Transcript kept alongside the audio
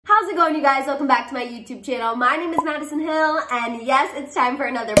going, you guys? Welcome back to my YouTube channel. My name is Maddison Hill, and yes, it's time for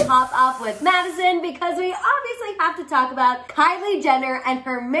another pop-off with Maddison because we obviously have to talk about Kylie Jenner and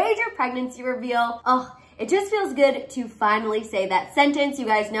her major pregnancy reveal. Oh, it just feels good to finally say that sentence. You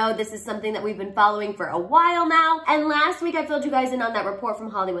guys know this is something that we've been following for a while now. And last week I filled you guys in on that report from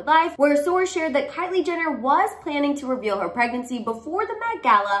Hollywood Life where a source shared that Kylie Jenner was planning to reveal her pregnancy before the Met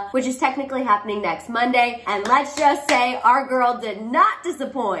Gala, which is technically happening next Monday. And let's just say our girl did not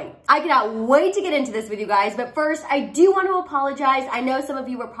disappoint. I cannot wait to get into this with you guys, but first I do want to apologize. I know some of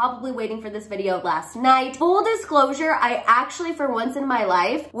you were probably waiting for this video last night. Full disclosure, I actually for once in my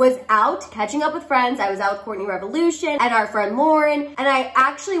life was out catching up with friends. I was out with Courtney Revolution and our friend Lauren, and I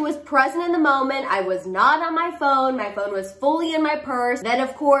actually was present in the moment. I was not on my phone. My phone was fully in my purse. Then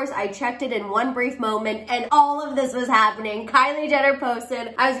of course I checked it in one brief moment and all of this was happening. Kylie Jenner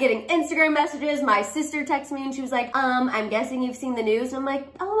posted. I was getting Instagram messages. My sister texted me and she was like, I'm guessing you've seen the news. And I'm like,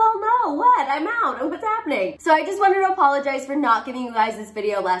 oh, well, no, what? I'm out. What's happening? So I just wanted to apologize for not giving you guys this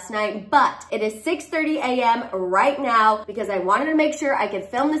video last night, but it is 6:30 a.m. right now because I wanted to make sure I could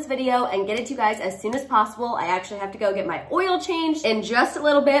film this video and get it to you guys as soon as possible. I actually have to go get my oil changed in just a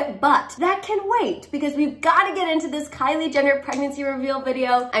little bit, but that can wait because we've got to get into this Kylie Jenner pregnancy reveal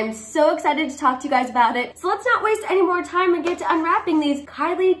video. I'm so excited to talk to you guys about it. So let's not waste any more time and get to unwrapping these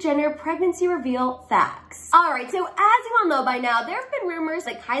Kylie Jenner pregnancy reveal facts. All right, so as you all know by now, there have been rumors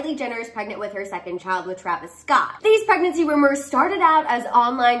that Kylie Jenner is pregnant with her second child with Travis Scott. These pregnancy rumors started out as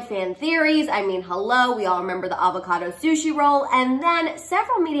online fan theories. I mean, hello, we all remember the avocado sushi roll, and then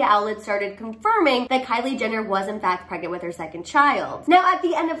several media outlets started confirming that Kylie Jenner was in fact pregnant with her second child. Now, at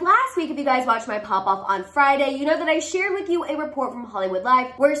the end of last week, if you guys watched my pop-off on Friday, you know that I shared with you a report from Hollywood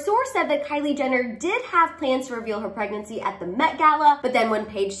Life where a source said that Kylie Jenner did have plans to reveal her pregnancy at the Met Gala, but then when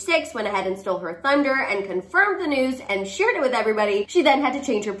Page Six went ahead and stole her thunder and confirmed the news and shared it with everybody, she then had to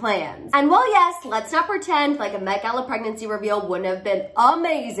change her plans. And while yes, let's not pretend like a Met Gala pregnancy reveal wouldn't have been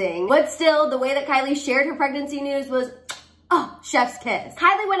amazing, but still, the way that Kylie shared her pregnancy news was oh, chef's kiss.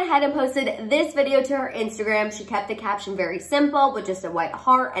 Kylie went ahead and posted this video to her Instagram. She kept the caption very simple with just a white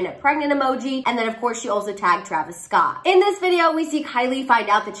heart and a pregnant emoji. And then of course she also tagged Travis Scott. In this video, we see Kylie find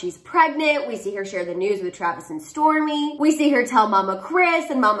out that she's pregnant. We see her share the news with Travis and Stormi. We see her tell Mama Chris,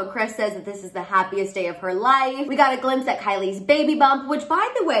 and Mama Chris says that this is the happiest day of her life. We got a glimpse at Kylie's baby bump, which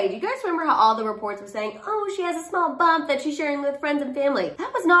by the way, do you guys remember how all the reports were saying, oh, she has a small bump that she's sharing with friends and family?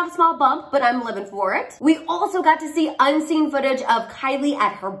 That was not a small bump, but I'm living for it. We also got to see unseen footage of Kylie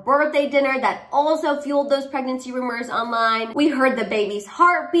at her birthday dinner that also fueled those pregnancy rumors online. We heard the baby's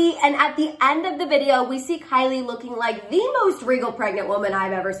heartbeat, and at the end of the video, we see Kylie looking like the most regal pregnant woman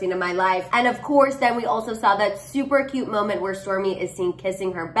I've ever seen in my life. And of course, then we also saw that super cute moment where Stormi is seen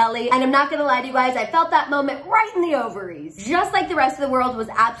kissing her belly. And I'm not gonna lie to you guys, I felt that moment right in the ovaries. Just like the rest of the world was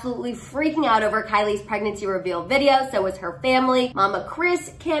absolutely freaking out over Kylie's pregnancy reveal video, so was her family. Mama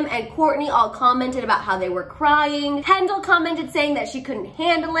Chris, Kim, and Courtney all commented about how they were crying. Kendall commented saying that she couldn't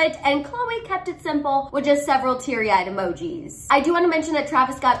handle it, and Chloe kept it simple with just several teary-eyed emojis. I do want to mention that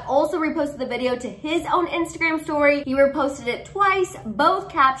Travis Scott also reposted the video to his own Instagram story. He reposted it twice, both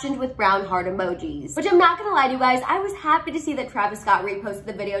captioned with brown heart emojis. Which I'm not gonna lie to you guys, I was happy to see that Travis Scott reposted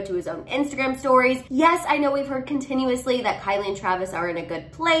the video to his own Instagram stories. Yes, I know we've heard continuously that Kylie and Travis are in a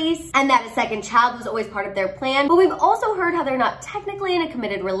good place, and that a second child was always part of their plan, but we've also heard how they're not technically in a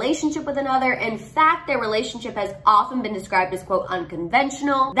committed relationship with another. In fact, their relationship has often been described as quote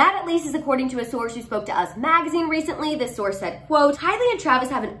unconventional. That at least is according to a source who spoke to Us Magazine recently. This source said, quote, Kylie and Travis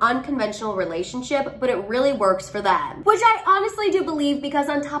have an unconventional relationship, but it really works for them. Which I honestly do believe because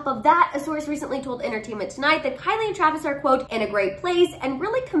on top of that, a source recently told Entertainment Tonight that Kylie and Travis are, quote, in a great place and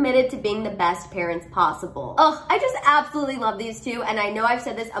really committed to being the best parents possible. Ugh, I just absolutely love these two, and I know I've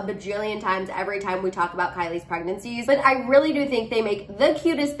said this a bajillion times every time we talk about Kylie's pregnancies, but I really do think they make the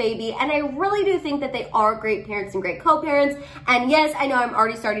cutest baby, and I really do think that they are great parents and great co-parents. And yes, I know I'm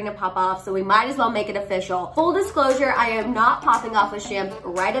already starting to pop off, so we might as well make it official. Full disclosure, I am not popping off with Shams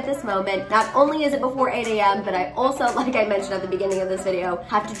right at this moment. Not only is it before 8 a.m., but I also, like I mentioned at the beginning of this video,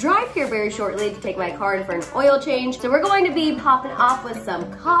 have to drive here very shortly to take my car in for an oil change. So we're going to be popping off with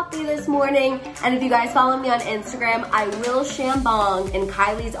some coffee this morning. And if you guys follow me on Instagram, I will shambong in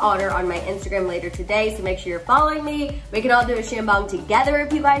Kylie's honor on my Instagram later today. So make sure you're following me. We can all do a shambong together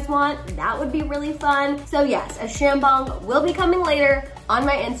if you guys want. That would be really fun. So yes, a shambong will be coming later on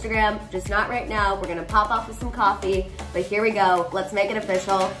my Instagram, just not right now. We're gonna pop off with some coffee, but here we go. Let's make it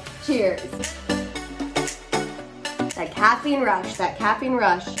official. Cheers. That caffeine rush, that caffeine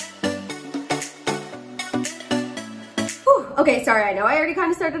rush. Whew. Okay, sorry, I know I already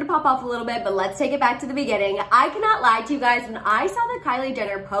kind of started to pop off a little bit, but let's take it back to the beginning. I cannot lie to you guys, when I saw that Kylie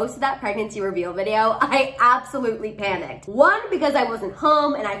Jenner posted that pregnancy reveal video, I absolutely panicked. One, because I wasn't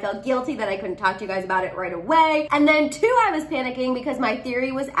home and I felt guilty that I couldn't talk to you guys about it right away. And then two, I was panicking because my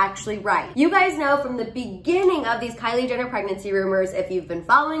theory was actually right. You guys know from the beginning of these Kylie Jenner pregnancy rumors, if you've been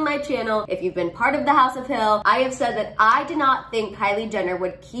following my channel, if you've been part of the House of Hill, I have said that I did not think Kylie Jenner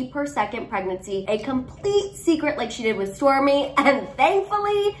would keep her second pregnancy a complete secret like she did with Stormi, and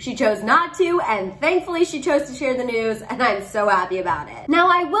thankfully she chose not to, and thankfully she chose to share the news, and I'm so happy about it. Now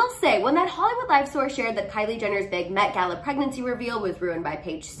I will say, when that Hollywood Life source shared that Kylie Jenner's big Met Gala pregnancy reveal was ruined by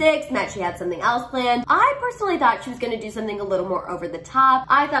Page Six and that she had something else planned, I personally thought she was gonna do something a little more over the top.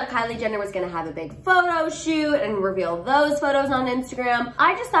 I thought Kylie Jenner was gonna have a big photo shoot and reveal those photos on Instagram.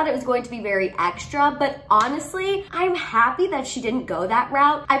 I just thought it was going to be very extra, but honestly, I'm happy that she didn't go that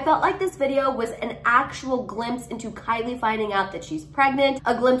route. I felt like this video was an actual glimpse into Kylie finding out that she's pregnant,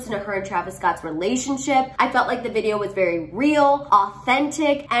 a glimpse into her and Travis Scott's relationship. I felt like the video was very real,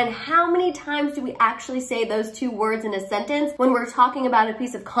 authentic, and how many times do we actually say those two words in a sentence when we're talking about a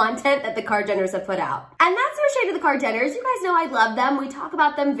piece of content that the Kardashians have put out? And that's no shade to the Kardashians. You guys know I love them. We talk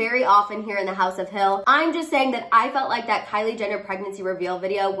about them very often here in the House of Hill. I'm just saying that I felt like that Kylie Jenner pregnancy reveal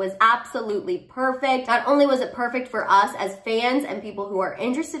video was absolutely perfect. Not only was it perfect for us as fans and people who are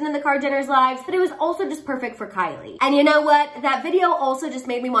interested in the Kardashians' lives, but it was also just perfect for Kylie. And you know what? That video also just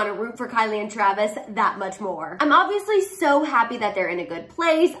made me want to root for Kylie and Travis that much more. I'm obviously so happy that they're in a good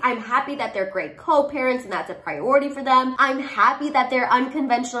place. I'm happy that they're great co-parents and that's a priority for them. I'm happy that their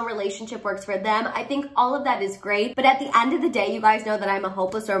unconventional relationship works for them. I think all of that is great, but at the end of the day, you guys know that I'm a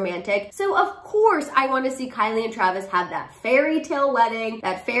hopeless romantic. So of course I want to see Kylie and Travis have that fairy tale wedding,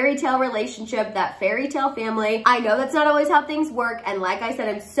 that fairy tale relationship, that fairy tale family. I know that's not always how things work, and like I said,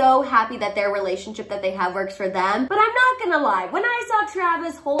 I'm so happy that their relationship that they have works for them, but I'm not gonna lie. When I saw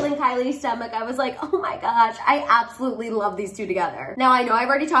Travis holding Kylie's stomach, I was like, oh my gosh, I absolutely love these two together. Now, I know I've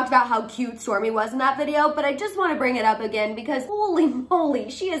already talked about how cute Stormi was in that video, but I just want to bring it up again because holy moly,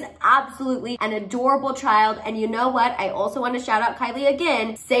 she is absolutely an adorable child. And you know what? I also want to shout out Kylie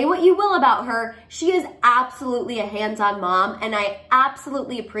again. Say what you will about her, she is absolutely a hands-on mom, and I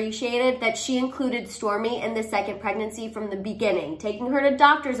absolutely appreciated that she included Stormi in the second pregnancy from the beginning, taking her to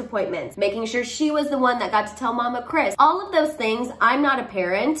doctor's appointments, making sure she was the one that got to tell Mama Chris. All of those things. I'm not a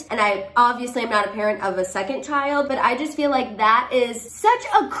parent, and I obviously am not a parent of a second child, but I just feel like that is such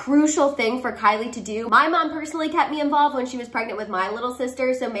a crucial thing for Kylie to do. My mom personally kept me involved when she was pregnant with my little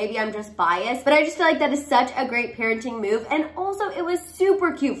sister, so maybe I'm just biased, but I just feel like that is such a great parenting move, and also it was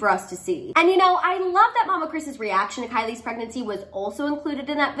super cute for us to see. And you know, I love that Mama Chris's reaction to Kylie's pregnancy was also included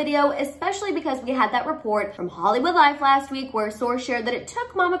in that video, especially because we had that report from Hollywood Life last week where a source shared that it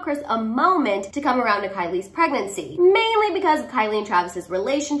took Mama Chris a moment to come around to Kylie's pregnancy, mainly because of Kylie and Travis's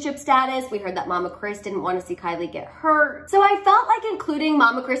relationship status. We heard that Mama Chris didn't want to see Kylie get hurt. So I felt like including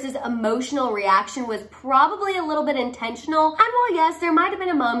Mama Chris's emotional reaction was probably a little bit intentional. And while yes, there might have been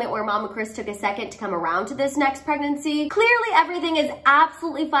a moment where Mama Chris took a second to come around to this next pregnancy, clearly everything is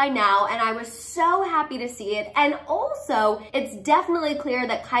absolutely fine now, and I was so happy to see it. And also, it's definitely clear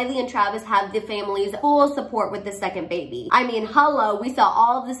that Kylie and Travis have the family's full support with the second baby. I mean, hello, we saw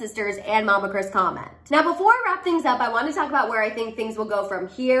all of the sisters and Mama Chris comment. Now, before I wrap things up, I want to talk about where I think things will go from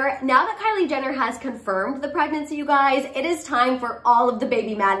here. Now that Kylie Jenner has confirmed the pregnancy, you guys, it is time for all of the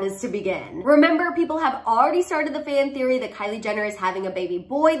baby madness to begin. Remember, people have already started the fan theory that Kylie Jenner is having a baby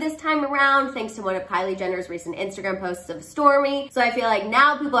boy this time around, thanks to one of Kylie Jenner's recent Instagram posts of Stormi. So I feel like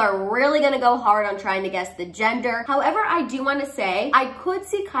now people are really gonna go hard on trying to guess the gender. However, I do want to say, I could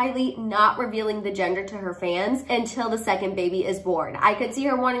see Kylie not revealing the gender to her fans until the second baby is born. I could see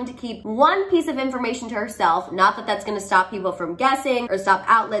her wanting to keep one piece of information to herself. Not that that's gonna stop people from guessing or stop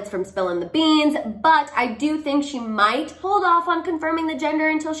outlets from spilling the beans, but I do think she might hold off on confirming the gender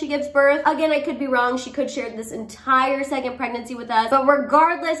until she gives birth. Again, I could be wrong. She could share this entire second pregnancy with us, but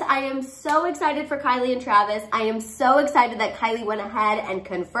regardless, I am so excited for Kylie and Travis. I am so excited that Kylie went ahead and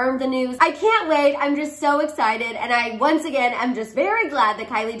confirmed the news. I can't wait. I'm just so excited, and I once again am just very glad that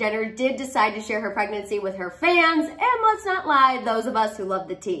Kylie Jenner did decide to share her pregnancy with her fans, and let's not lie, those of us who love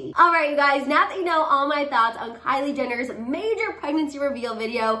the tea. All right, you guys, now that you know all my thoughts on Kylie Jenner's major pregnancy reveal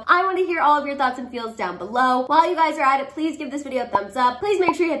video, I want to hear all of your thoughts and feels down below. While you guys are at it, please give this video a thumbs up. Please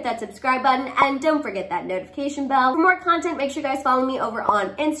make sure you hit that subscribe button, and don't forget that notification bell. For more content, make sure you guys follow me over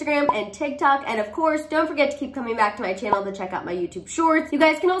on Instagram and TikTok, and of course, don't forget to keep coming back to my channel to check out my YouTube shorts. You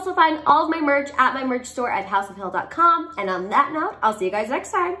guys can also find all of my merch at my merch store at houseofhill.com. And on that note, I'll see you guys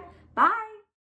next time. Bye!